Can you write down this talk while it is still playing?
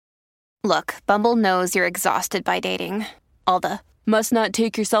Look, Bumble knows you're exhausted by dating. All the, must not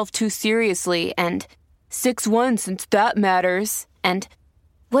take yourself too seriously, and 6'1" since that matters. And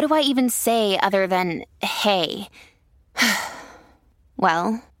what do I even say other than, hey?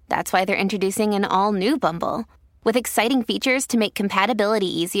 Well, that's why they're introducing an all-new Bumble, with exciting features to make compatibility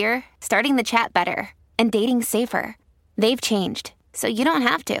easier, starting the chat better, and dating safer. They've changed, so you don't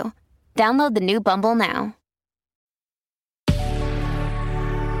have to. Download the new Bumble now.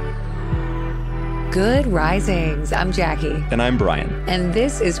 Good risings. I'm Jackie. And I'm Brian. And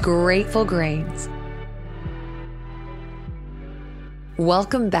this is Grateful Grains.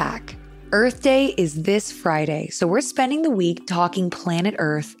 Welcome back. Earth Day is this Friday, so we're spending the week talking planet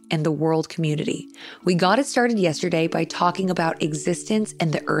Earth and the world community. We got it started yesterday by talking about existence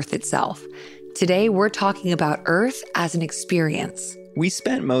and the Earth itself. Today, we're talking about Earth as an experience. We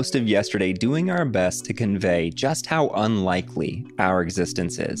spent most of yesterday doing our best to convey just how unlikely our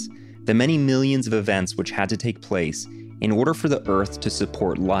existence is. The many millions of events which had to take place in order for the Earth to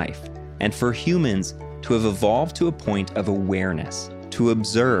support life, and for humans to have evolved to a point of awareness, to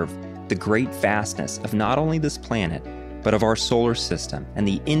observe the great vastness of not only this planet, but of our solar system and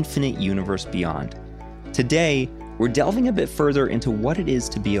the infinite universe beyond. Today, we're delving a bit further into what it is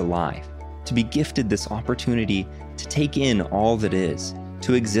to be alive, to be gifted this opportunity to take in all that is,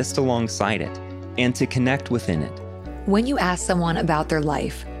 to exist alongside it, and to connect within it. When you ask someone about their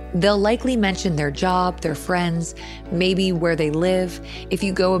life, they'll likely mention their job, their friends, maybe where they live. If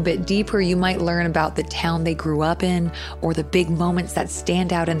you go a bit deeper, you might learn about the town they grew up in or the big moments that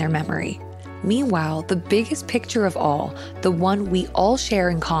stand out in their memory. Meanwhile, the biggest picture of all, the one we all share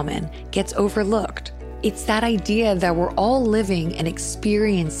in common, gets overlooked. It's that idea that we're all living and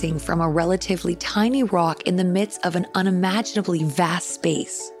experiencing from a relatively tiny rock in the midst of an unimaginably vast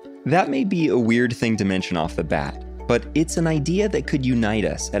space. That may be a weird thing to mention off the bat, but it's an idea that could unite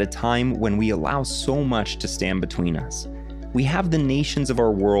us at a time when we allow so much to stand between us. We have the nations of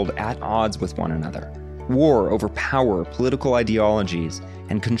our world at odds with one another. War over power, political ideologies,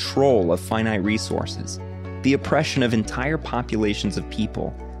 and control of finite resources. The oppression of entire populations of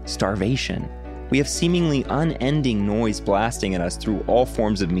people. Starvation. We have seemingly unending noise blasting at us through all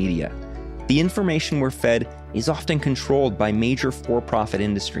forms of media. The information we're fed is often controlled by major for-profit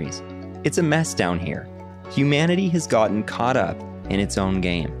industries. It's a mess down here. Humanity has gotten caught up in its own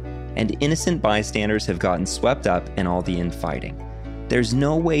game, and innocent bystanders have gotten swept up in all the infighting. There's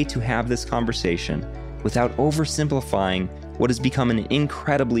no way to have this conversation without oversimplifying what has become an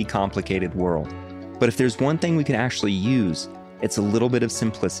incredibly complicated world. But if there's one thing we can actually use, it's a little bit of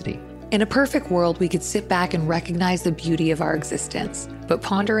simplicity. In a perfect world, we could sit back and recognize the beauty of our existence. But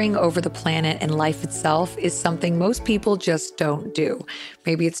pondering over the planet and life itself is something most people just don't do.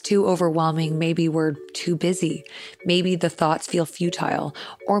 Maybe it's too overwhelming, maybe we're too busy, maybe the thoughts feel futile,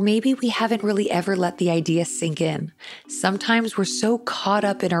 or maybe we haven't really ever let the idea sink in. Sometimes we're so caught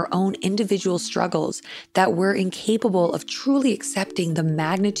up in our own individual struggles that we're incapable of truly accepting the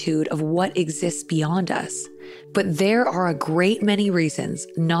magnitude of what exists beyond us. But there are a great many reasons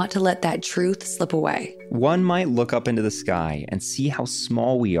not to let that truth slip away. One might look up into the sky and see how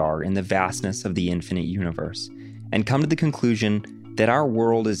small we are in the vastness of the infinite universe, and come to the conclusion that our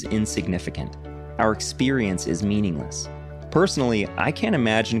world is insignificant. Our experience is meaningless. Personally, I can't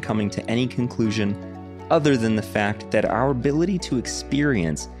imagine coming to any conclusion other than the fact that our ability to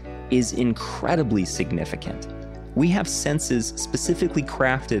experience is incredibly significant. We have senses specifically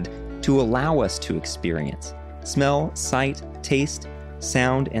crafted to allow us to experience. Smell, sight, taste,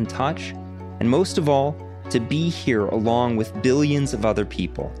 sound, and touch, and most of all, to be here along with billions of other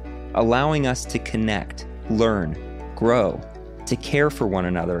people, allowing us to connect, learn, grow, to care for one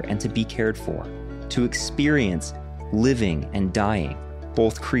another and to be cared for, to experience living and dying,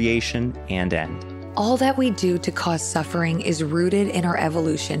 both creation and end. All that we do to cause suffering is rooted in our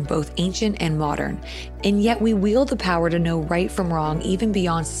evolution, both ancient and modern, and yet we wield the power to know right from wrong even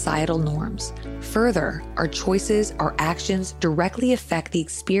beyond societal norms. Further, our choices, our actions directly affect the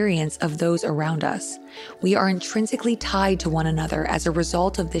experience of those around us. We are intrinsically tied to one another as a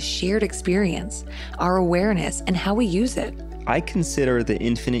result of this shared experience, our awareness, and how we use it. I consider the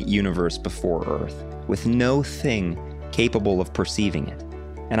infinite universe before Earth, with no thing capable of perceiving it.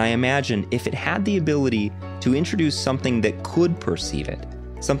 And I imagine if it had the ability to introduce something that could perceive it,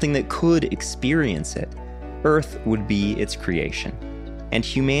 something that could experience it, Earth would be its creation, and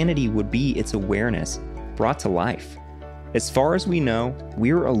humanity would be its awareness brought to life. As far as we know,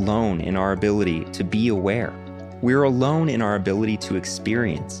 we're alone in our ability to be aware. We're alone in our ability to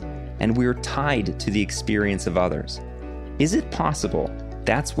experience, and we're tied to the experience of others. Is it possible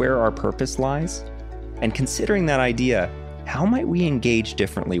that's where our purpose lies? And considering that idea, how might we engage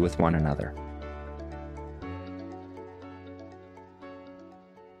differently with one another?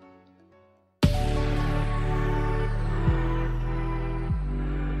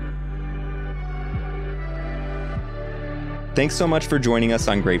 Thanks so much for joining us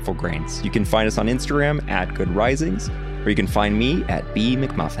on Grateful Grains. You can find us on Instagram at Good Risings, or you can find me at B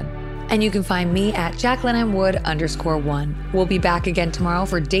McMuffin. And you can find me at JacquelineMWood_1. We'll be back again tomorrow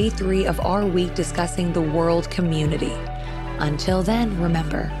for day 3 of our week discussing the world community. Until then,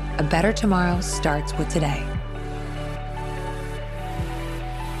 remember, a better tomorrow starts with today.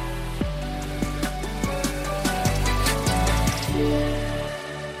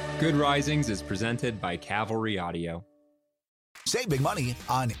 Good Risings is presented by Cavalry Audio. Save big money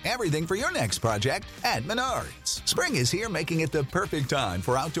on everything for your next project at Menards. Spring is here, making it the perfect time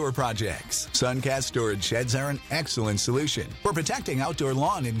for outdoor projects. Suncast storage sheds are an excellent solution for protecting outdoor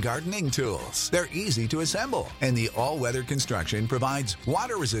lawn and gardening tools. They're easy to assemble, and the all-weather construction provides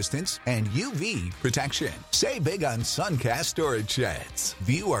water resistance and UV protection. Save big on Suncast storage sheds.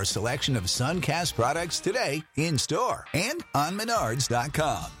 View our selection of Suncast products today in store and on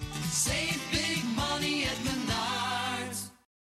Menards.com. Save